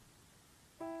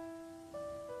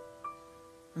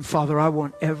 And Father, I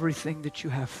want everything that you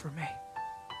have for me.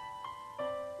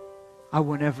 I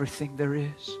want everything there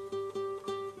is.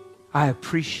 I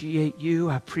appreciate you.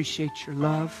 I appreciate your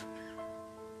love.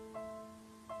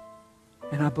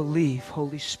 And I believe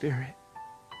Holy Spirit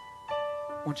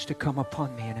wants to come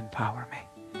upon me and empower me.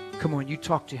 Come on, you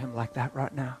talk to Him like that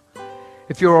right now.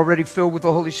 If you're already filled with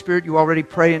the Holy Spirit, you already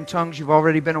pray in tongues, you've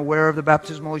already been aware of the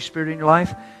baptism of the Holy Spirit in your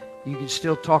life, you can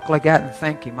still talk like that and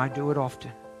thank Him. I do it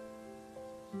often.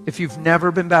 If you've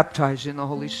never been baptized in the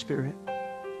Holy Spirit,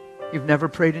 you've never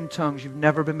prayed in tongues, you've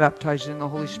never been baptized in the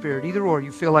Holy Spirit, either or,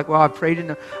 you feel like, well, I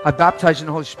baptized in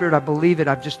the Holy Spirit, I believe it,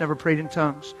 I've just never prayed in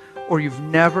tongues. Or you've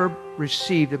never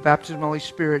received the baptism of the Holy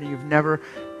Spirit and you've never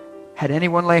had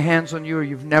anyone lay hands on you or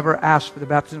you've never asked for the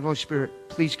baptism of the Holy Spirit,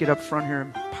 please get up front here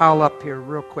and pile up here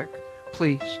real quick.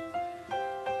 Please.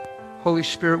 Holy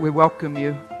Spirit, we welcome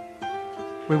you.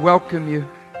 We welcome you.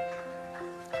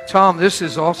 Tom, this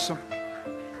is awesome.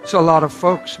 It's a lot of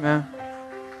folks, man.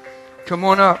 Come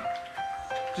on up.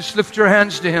 Just lift your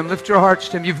hands to Him. Lift your hearts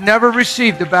to Him. You've never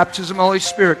received the baptism of the Holy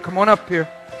Spirit. Come on up here.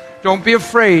 Don't be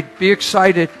afraid. Be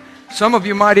excited. Some of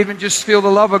you might even just feel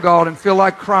the love of God and feel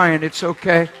like crying. It's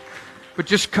okay. But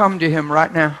just come to Him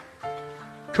right now.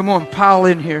 Come on, pile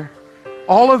in here.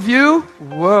 All of you?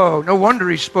 Whoa, no wonder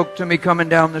He spoke to me coming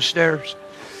down the stairs.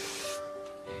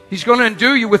 He's going to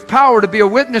endue you with power to be a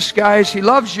witness, guys. He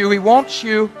loves you. He wants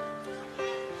you.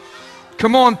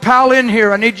 Come on, pile in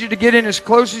here. I need you to get in as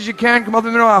close as you can. Come up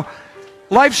in the middle.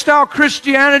 Lifestyle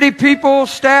Christianity people,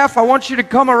 staff, I want you to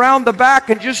come around the back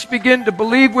and just begin to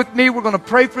believe with me. We're going to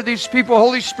pray for these people.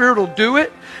 Holy Spirit will do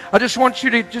it. I just want you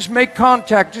to just make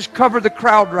contact. Just cover the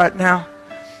crowd right now.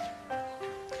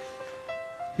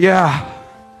 Yeah.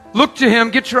 Look to Him.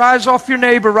 Get your eyes off your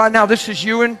neighbor right now. This is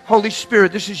you and Holy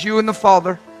Spirit. This is you and the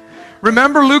Father.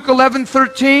 Remember Luke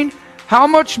 11:13? How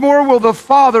much more will the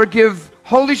Father give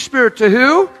Holy Spirit to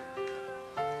who?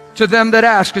 To them that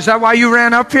ask. Is that why you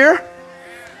ran up here?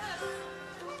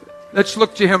 Let's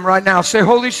look to Him right now. Say,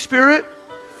 Holy Spirit,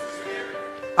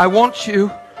 I want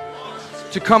you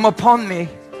to come upon me,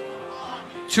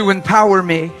 to empower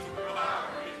me,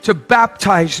 to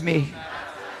baptize me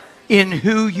in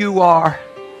who you are.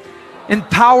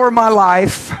 Empower my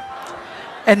life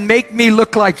and make me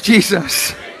look like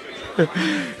Jesus.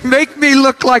 Make me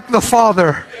look like the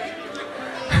Father.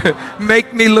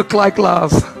 Make me look like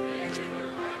love.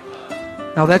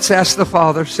 Now let's ask the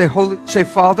Father. Say,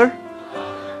 Father,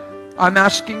 I'm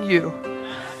asking you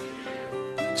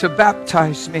to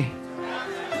baptize me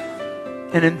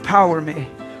and empower me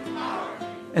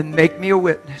and make me a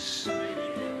witness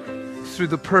through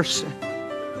the person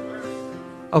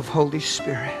of Holy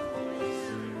Spirit.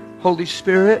 Holy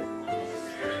Spirit,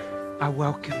 I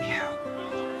welcome you.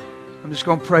 I'm just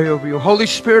going to pray over you. Holy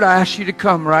Spirit, I ask you to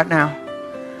come right now.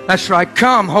 That's right.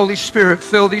 Come, Holy Spirit,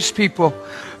 fill these people.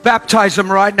 Baptize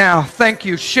them right now. Thank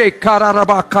you. Fill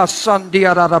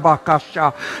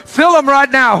them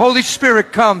right now. Holy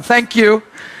Spirit, come. Thank you.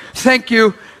 Thank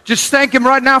you. Just thank Him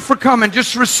right now for coming.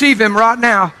 Just receive Him right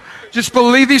now. Just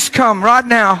believe He's come right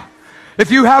now. If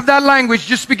you have that language,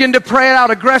 just begin to pray it out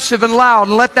aggressive and loud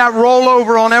and let that roll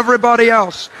over on everybody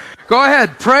else. Go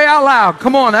ahead. Pray out loud.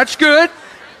 Come on. That's good.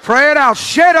 Pray it out.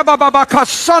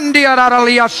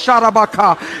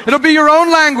 It'll be your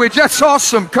own language. That's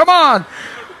awesome. Come on.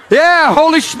 Yeah,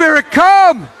 Holy Spirit,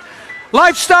 come.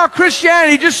 Lifestyle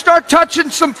Christianity, just start touching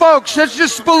some folks. Let's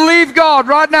just believe God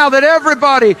right now that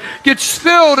everybody gets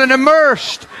filled and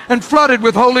immersed and flooded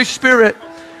with Holy Spirit.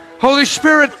 Holy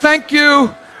Spirit, thank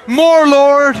you. More,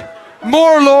 Lord.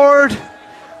 More, Lord.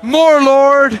 More,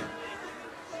 Lord.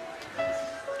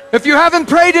 If you haven't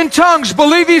prayed in tongues,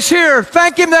 believe He's here.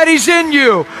 Thank Him that He's in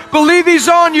you. Believe He's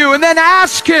on you. And then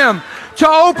ask Him to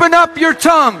open up your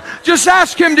tongue. Just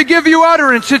ask Him to give you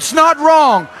utterance. It's not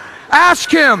wrong.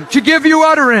 Ask Him to give you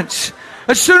utterance.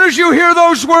 As soon as you hear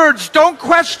those words, don't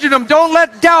question them. Don't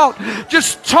let doubt.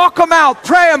 Just talk them out.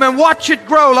 Pray them and watch it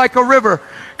grow like a river.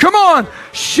 Come on.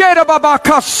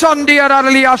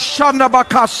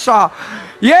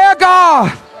 Yeah,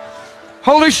 God.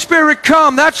 Holy Spirit,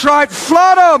 come. That's right.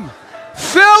 Flood them.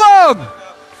 Fill them.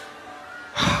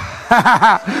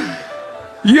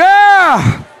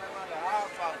 Yeah.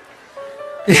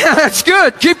 Yeah, that's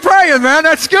good. Keep praying, man.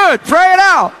 That's good. Pray it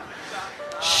out.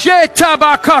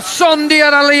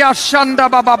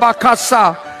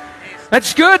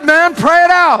 That's good, man. Pray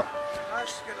it out.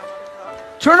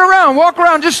 Turn around. Walk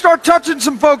around. Just start touching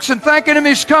some folks and thanking Him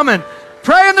He's coming.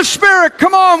 Pray in the Spirit.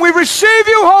 Come on. We receive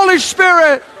you, Holy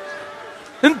Spirit.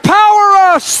 Empower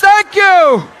us. Thank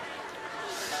you.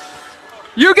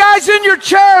 You guys in your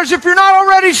chairs, if you're not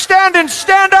already standing,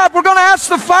 stand up. We're going to ask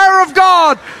the fire of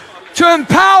God to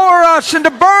empower us and to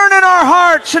burn in our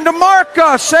hearts and to mark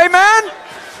us. Amen?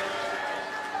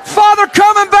 Father,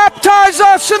 come and baptize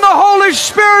us in the Holy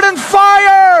Spirit and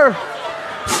fire.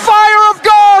 Fire of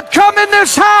God, come in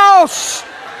this house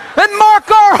and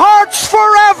mark our hearts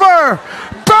forever.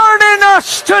 Burn in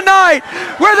us tonight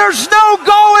where there's no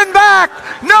going back,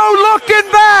 no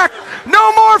looking back,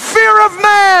 no more fear of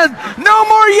man, no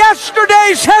more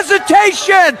yesterday's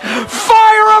hesitation.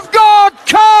 Fire of God,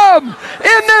 come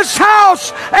in this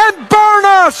house and burn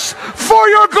us for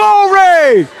your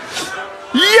glory.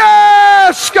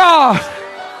 Yes, God.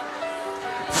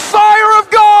 Fire of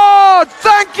God,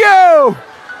 thank you.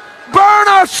 Burn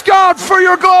us, God, for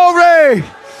your glory.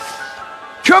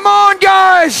 Come on,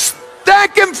 guys.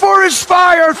 Thank Him for His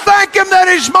fire. Thank Him that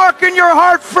He's marking your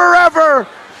heart forever.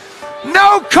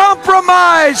 No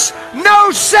compromise.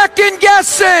 No second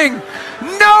guessing.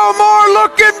 No more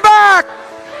looking back.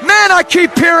 Man, I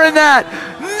keep hearing that.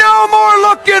 No more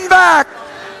looking back.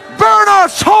 Burn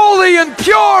us holy and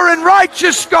pure and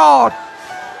righteous, God.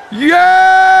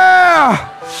 Yeah.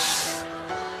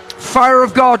 Fire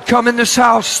of God, come in this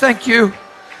house. Thank you.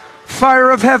 Fire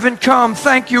of heaven, come.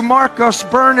 Thank you. Mark us,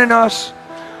 burn in us.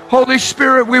 Holy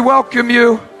Spirit, we welcome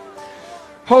you.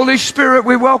 Holy Spirit,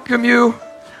 we welcome you.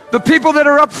 The people that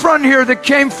are up front here that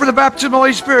came for the baptism of the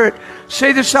Holy Spirit,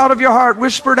 say this out of your heart.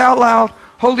 Whisper it out loud.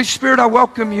 Holy Spirit, I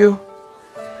welcome you.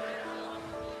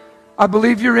 I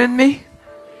believe you're in me.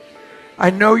 I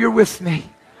know you're with me.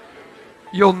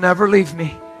 You'll never leave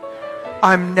me.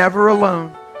 I'm never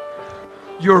alone.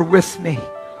 You're with me.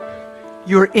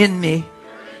 You're in me.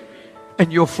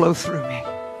 And you'll flow through me.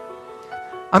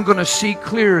 I'm going to see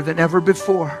clearer than ever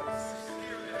before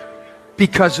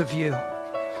because of you.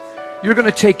 You're going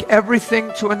to take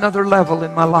everything to another level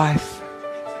in my life.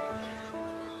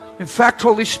 In fact,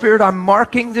 Holy Spirit, I'm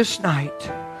marking this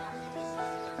night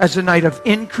as a night of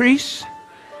increase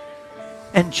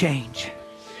and change.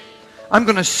 I'm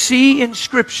going to see in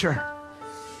Scripture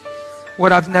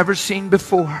what I've never seen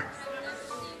before.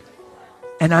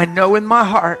 And I know in my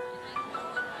heart,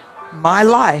 my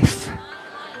life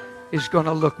is going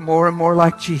to look more and more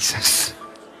like Jesus.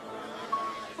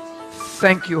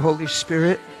 Thank you, Holy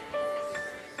Spirit.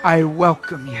 I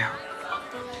welcome you.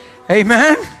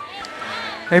 Amen.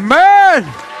 Amen.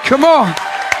 Come on.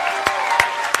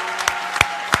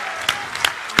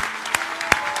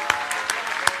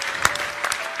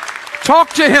 Talk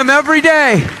to Him every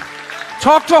day.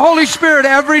 Talk to Holy Spirit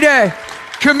every day.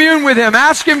 Commune with Him.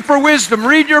 Ask Him for wisdom.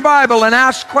 Read your Bible and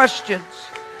ask questions.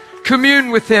 Commune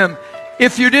with Him.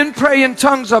 If you didn't pray in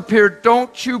tongues up here,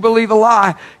 don't you believe a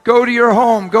lie. Go to your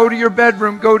home. Go to your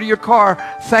bedroom. Go to your car.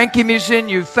 Thank Him He's in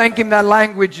you. Thank Him that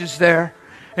language is there.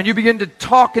 And you begin to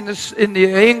talk in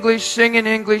the English, sing in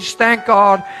English, thank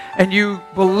God, and you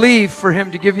believe for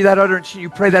Him to give you that utterance, and you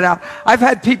pray that out. I've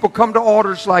had people come to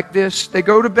altars like this. They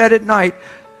go to bed at night.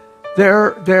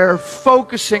 They're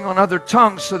focusing on other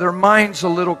tongues, so their mind's a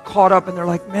little caught up, and they're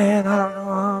like, man, I don't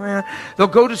know, oh, man. They'll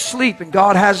go to sleep, and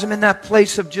God has them in that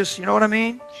place of just, you know what I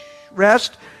mean?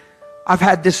 Rest. I've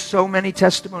had so many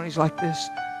testimonies like this.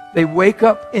 They wake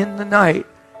up in the night,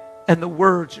 and the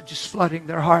words are just flooding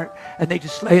their heart, and they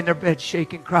just lay in their bed,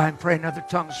 shaking, crying, praying other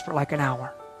tongues for like an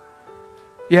hour.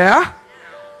 Yeah?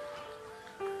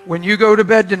 When you go to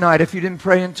bed tonight, if you didn't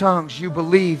pray in tongues, you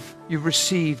believe you've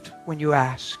received when you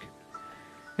ask.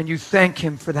 And you thank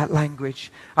Him for that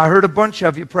language. I heard a bunch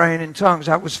of you praying in tongues.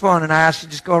 That was fun, and I asked you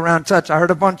to just go around and touch. I heard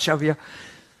a bunch of you.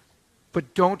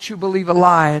 But don't you believe a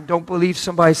lie, and don't believe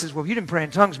somebody says, well, if you didn't pray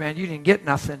in tongues, man, you didn't get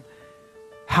nothing.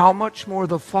 How much more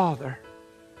the Father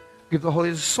give the Holy.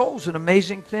 The soul's an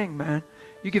amazing thing, man.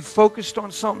 You get focused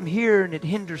on something here, and it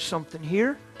hinders something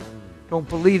here. Don't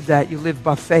believe that. You live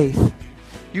by faith.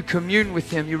 You commune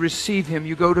with Him. You receive Him.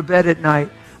 You go to bed at night.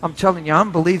 I'm telling you,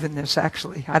 I'm believing this,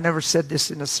 actually. I never said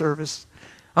this in a service.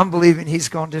 I'm believing He's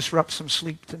going to disrupt some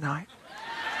sleep tonight.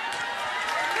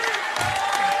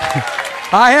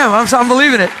 I am. I'm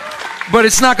believing it. But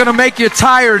it's not going to make you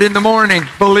tired in the morning,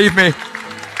 believe me.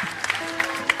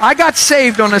 I got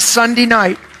saved on a Sunday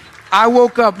night. I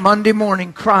woke up Monday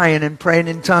morning crying and praying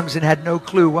in tongues and had no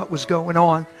clue what was going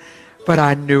on. But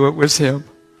I knew it was Him.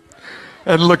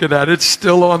 And look at that. It's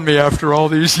still on me after all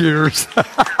these years.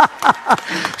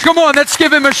 Come on, let's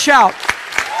give Him a shout.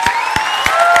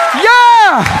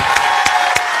 Yeah!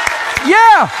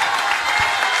 Yeah!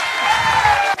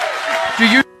 Do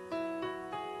you